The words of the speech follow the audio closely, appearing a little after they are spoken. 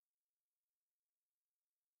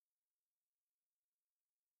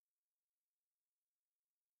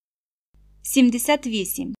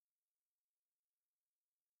78.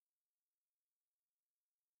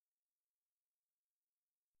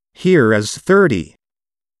 Here is 30.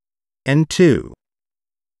 And 2.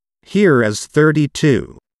 Here is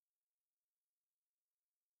 32.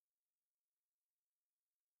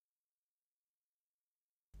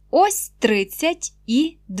 Ось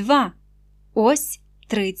 32. Ось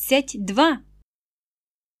 32.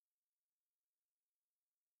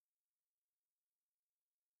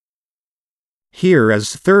 Here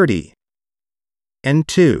is 30. And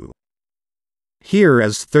 2. Here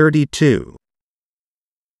is 32.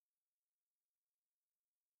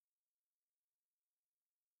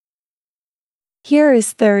 Here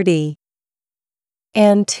is 30.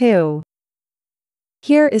 And 2.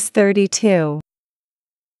 Here is 32.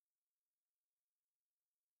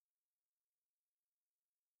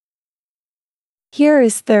 Here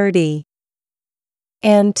is 30.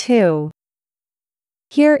 And 2.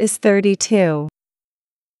 Here is 32.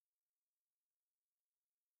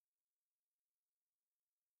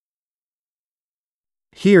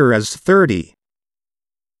 Here is 30.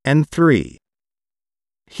 And 3.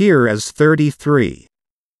 Here is 33.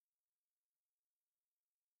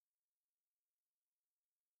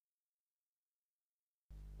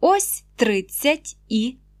 Ось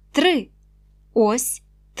 33. Ось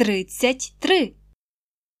 33.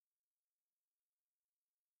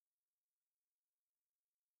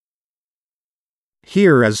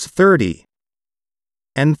 Here is 30.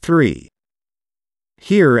 And 3.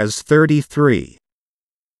 Here is 33.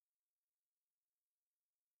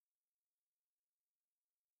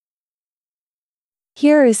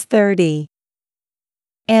 Here is 30.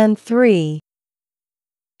 And 3.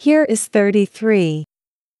 Here is 33.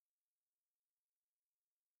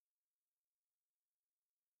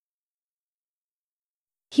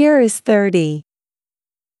 Here is 30.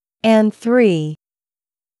 And 3.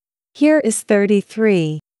 Here is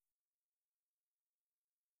 33.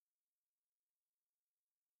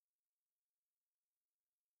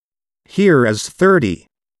 Here is 30.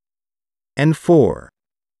 And 4.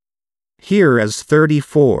 Here is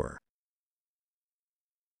 34.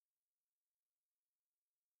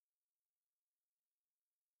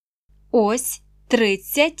 Ось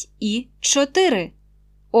 34.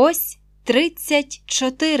 Ось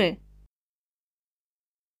 34.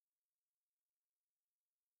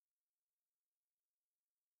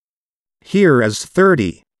 Here is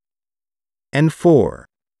 30. And 4.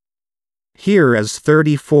 Here is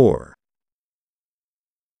 34.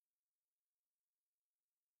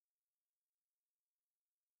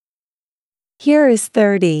 Here is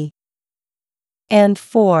 30. And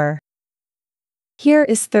 4. Here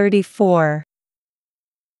is 34.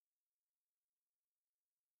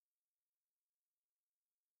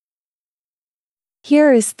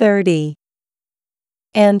 Here is 30.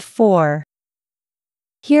 And 4.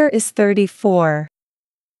 Here is 34.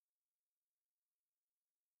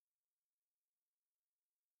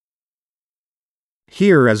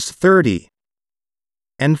 Here is 30.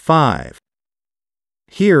 And 5.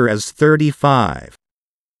 Here is 35.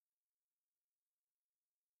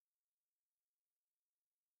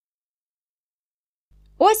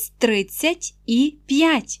 Ось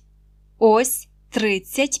 35. Ось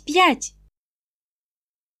 35.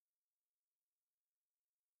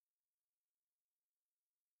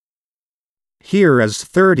 Here is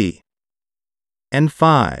 30. And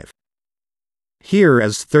 5. Here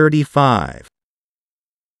is 35.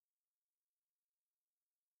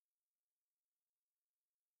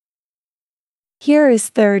 Here is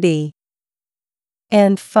 30.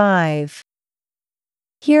 And 5.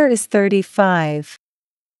 Here is 35.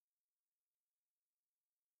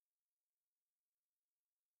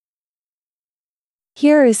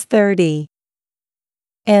 Here is 30.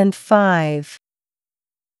 And 5.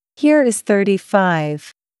 Here is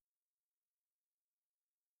 35.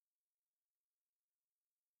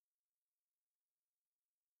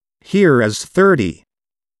 Here is 30.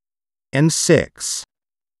 And 6.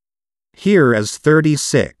 Here is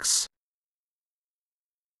 36.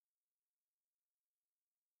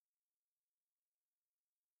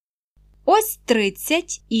 Ось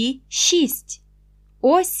 36.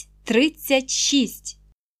 Ось 36.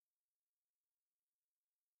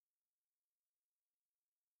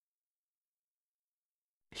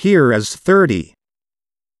 Here is 30.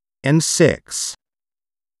 And 6.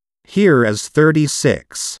 Here is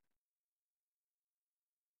 36.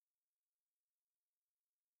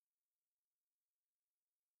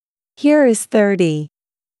 Here is 30.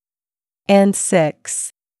 And 6.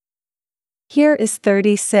 Here is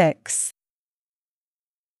 36.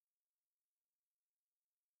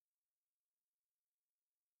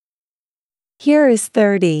 Here is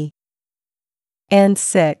 30. and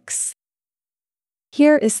 6.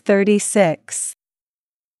 Here is 36.